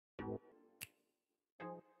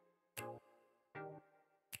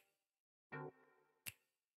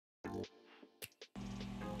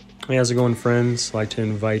Hey, how's it going, friends? I'd like to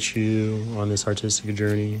invite you on this artistic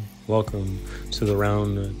journey. Welcome to the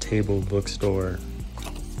Roundtable Bookstore.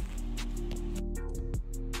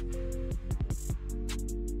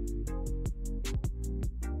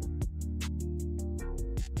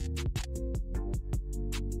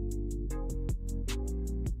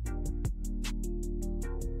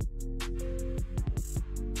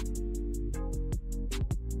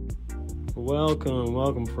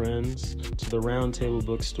 Welcome, friends, to the Roundtable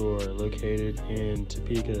Bookstore located in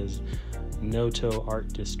Topeka's NOTO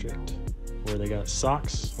Art District, where they got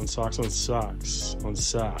socks on socks on socks on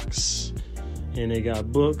socks, and they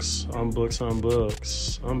got books on books on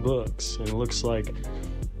books on books, and it looks like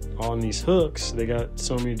on these hooks they got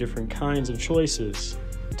so many different kinds of choices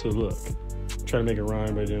to look. Try to make it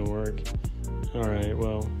rhyme, but it didn't work. Alright,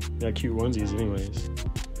 well, got cute onesies anyways.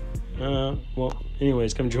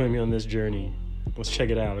 Anyways, come join me on this journey. Let's check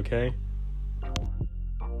it out, okay?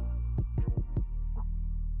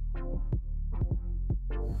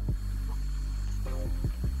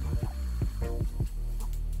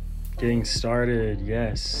 Getting started,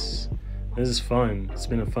 yes. This is fun. It's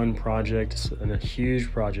been a fun project and a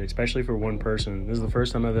huge project, especially for one person. This is the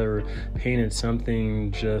first time I've ever painted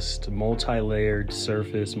something just multi-layered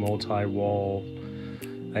surface, multi-wall,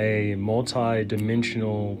 a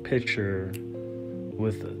multi-dimensional picture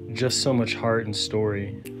with just so much heart and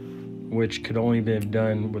story, which could only be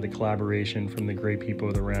done with a collaboration from the great people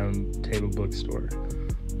of the Roundtable Bookstore.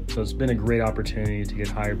 So it's been a great opportunity to get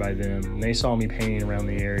hired by them. And they saw me painting around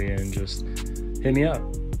the area and just hit me up.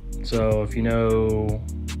 So if you know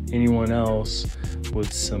anyone else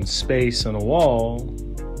with some space on a wall,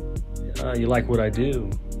 you like what I do,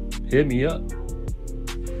 hit me up.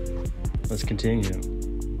 Let's continue.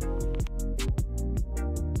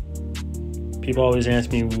 People always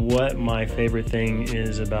ask me what my favorite thing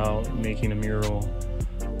is about making a mural.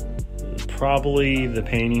 Probably the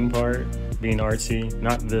painting part, being artsy,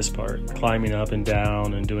 not this part, climbing up and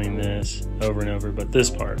down and doing this over and over, but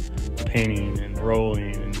this part, the painting and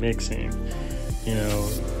rolling and mixing,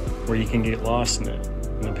 where you can get lost in it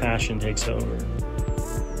and the passion takes over.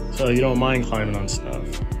 So you don't mind climbing on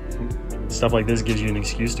stuff. Stuff like this gives you an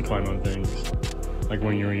excuse to climb on things, like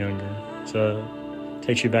when you were younger. So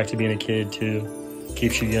takes you back to being a kid too,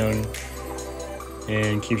 keeps you young,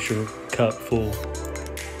 and keeps your cup full.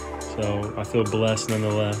 So I feel blessed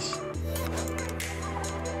nonetheless.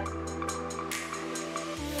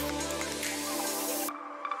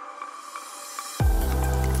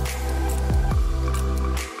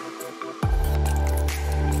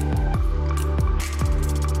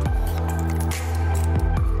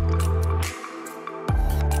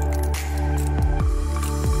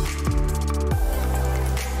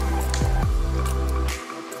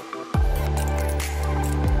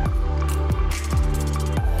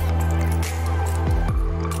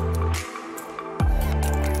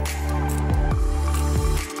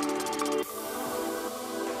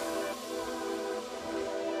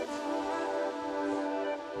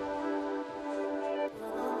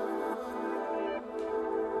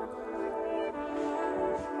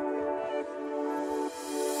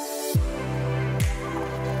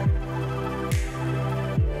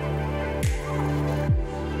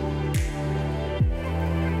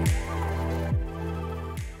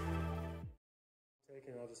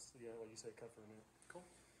 I'll just, what you say, cut for a minute. Cool.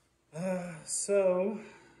 So,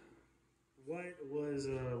 what was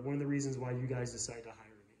one of the reasons why you guys decided to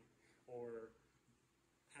hire me or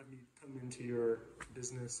have me come into your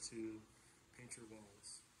business to paint your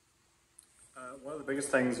walls? One of the biggest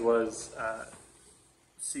things was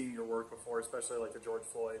seeing your work before, especially like the George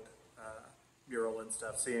Floyd mural and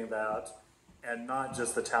stuff, seeing that, and not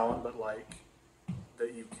just the talent, but like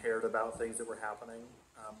that you cared about things that were happening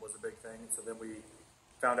was a big thing. So then we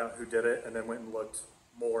found out who did it and then went and looked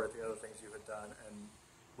more at the other things you had done, and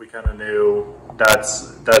we kind of knew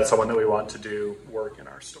that's someone that we want to do work in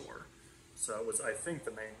our store. So it was, I think,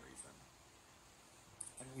 the main reason.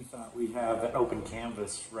 And we thought we have an open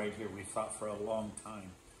canvas right here. We thought for a long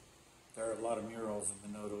time. There are a lot of murals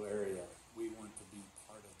in the NOTO area. We want to be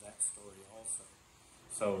part of that story also.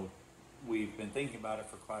 So we've been thinking about it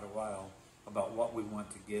for quite a while, about what we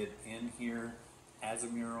want to get in here as a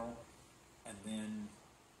mural. And then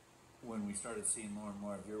when we started seeing more and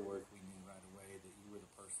more of your work, we knew right away that you were the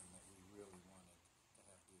person that we really wanted to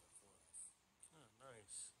have do it for us.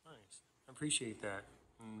 Oh, nice. I appreciate that.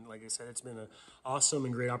 And like I said, it's been an awesome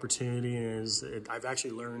and great opportunity, and I've actually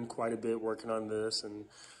learned quite a bit working on this, and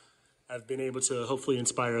I've been able to hopefully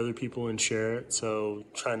inspire other people and share it. So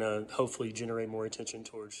trying to hopefully generate more attention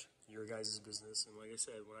towards your guys' business. And like I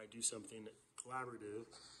said, when I do something collaborative,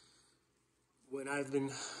 when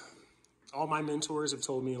all my mentors have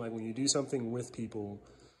told me, like, when you do something with people,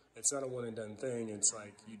 it's not a one and done thing. It's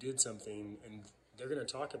like you did something and they're going to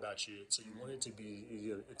talk about you. So you want it to be,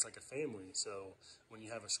 it's like a family. So when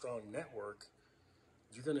you have a strong network,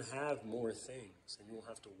 you're going to have more things and you won't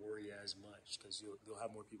have to worry as much because you'll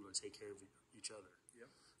have more people to take care of each other. Yep.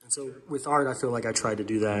 And so with art, I feel like I try to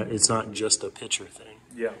do that. It's not just a picture thing.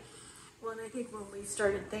 Yeah. Well, and I think when we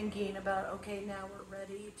started thinking about, okay, now we're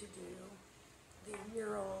ready to do the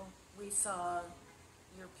mural, we saw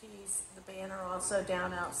your piece, the banner also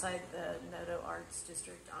down outside the NOTO Arts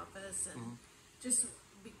District office, and just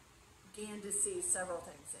began to see several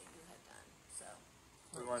things that you had done. So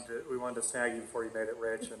We wanted to snag you before you made it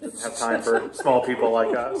rich and didn't have time for small people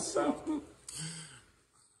like us.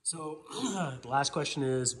 So the last question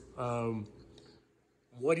is,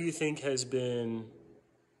 what do you think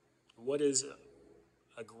what is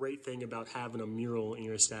a great thing about having a mural in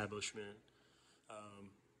your establishment?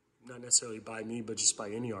 Not necessarily by me, but just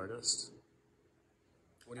by any artist.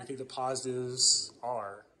 What do you think the positives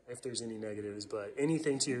are, if there's any negatives, but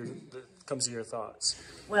anything that comes to your thoughts?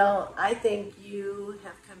 well, I think you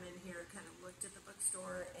have come in here, kind of looked at the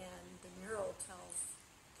bookstore, and the mural tells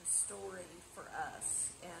the story for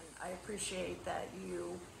us. And I appreciate that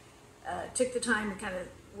you took the time to kind of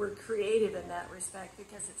were creative in that respect,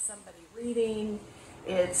 because it's somebody reading,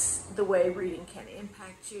 it's the way reading can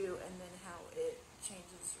impact you, and then how it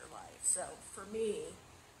changes your life. So for me,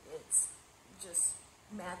 it's just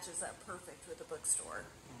matches up perfect with the bookstore.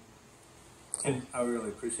 And I really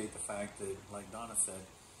appreciate the fact that, like Donna said,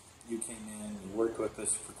 you came in, you worked with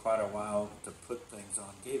us for quite a while to put things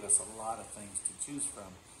on, gave us a lot of things to choose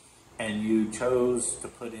from. And you chose to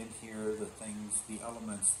put in here the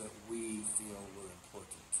elements that we feel were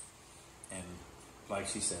important. And like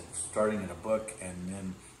she said, starting in a book and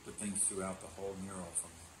then the things throughout the whole mural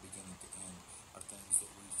from beginning to end are things that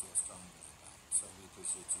we feel strongly about. So we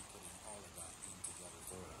appreciate you putting all of that in together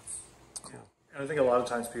for us. Yeah. And I think a lot of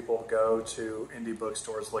times people go to indie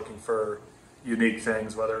bookstores looking for unique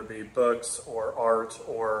things, whether it be books or art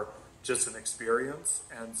or just an experience.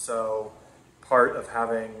 And so part of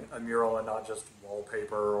having a mural and not just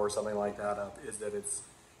wallpaper or something like that up is that it's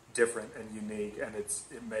different and unique, and it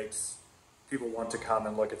makes people want to come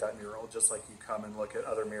and look at that mural just like you come and look at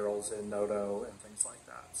other murals in NOTO and things like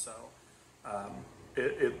that. So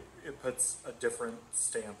it puts a different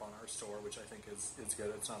stamp on our store, which I think is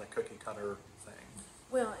good. It's not a cookie cutter thing.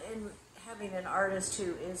 Well, and having an artist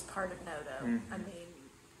who is part of NOTO, I mean,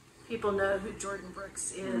 people know who Jordan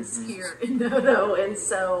Brooks is here in NOTO, and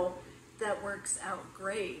so that works out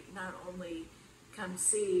great. Not only come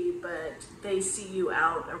see, but they see you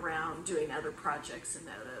out around doing other projects in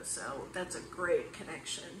NOTO, so that's a great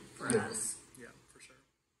connection for us. Yeah, for sure.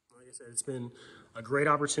 Like I said, it's been a great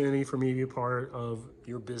opportunity for me to be a part of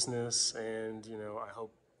your business, and I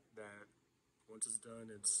hope that once it's done,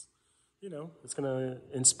 it's going to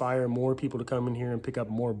inspire more people to come in here and pick up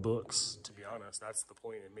more books. To be honest, that's the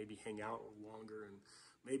point, and maybe hang out longer and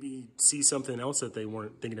maybe see something else that they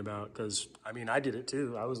weren't thinking about. Because I did it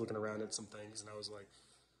too. I was looking around at some things and I was like,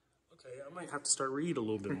 okay, I might have to start reading a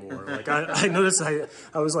little bit more. Like I noticed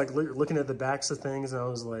I was like looking at the backs of things, and I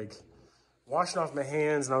was like washing off my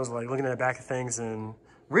hands, and I was like looking at the back of things. And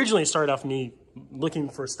originally it started off me looking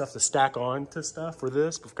for stuff to stack on to stuff for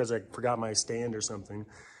this because I forgot my stand or something.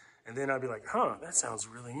 And then I'd be like, that sounds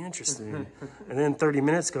really interesting. And then 30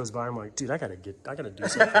 minutes goes by, I'm like, dude, I gotta do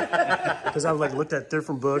something. Because I've like looked at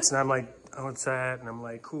different books, and I'm like, oh, what's that? And I'm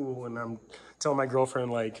like, cool. And I'm telling my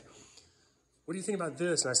girlfriend, like, what do you think about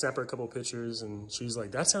this? And I snap her a couple of pictures, and she's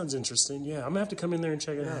like, that sounds interesting. Yeah, I'm gonna have to come in there and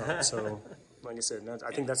check it out. So, like I said,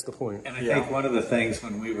 I think that's the point. And I think one of the things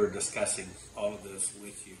when we were discussing all of this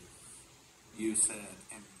with you, you said,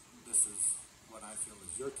 and this is what I feel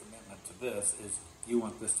is your commitment to this, is you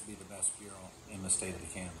want this to be the best mural in the state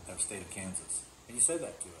of Kansas. And you said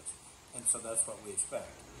that to us. And so that's what we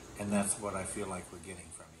expect. And that's what I feel like we're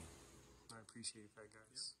getting from you. I appreciate that,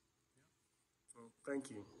 guys. Yeah. Well,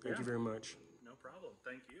 thank you. Thank you very much. No problem.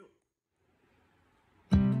 Thank you.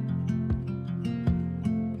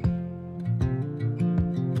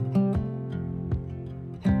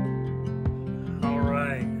 All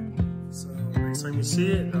right. So next time you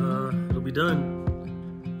see it, it'll be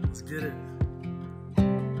done. Let's get it.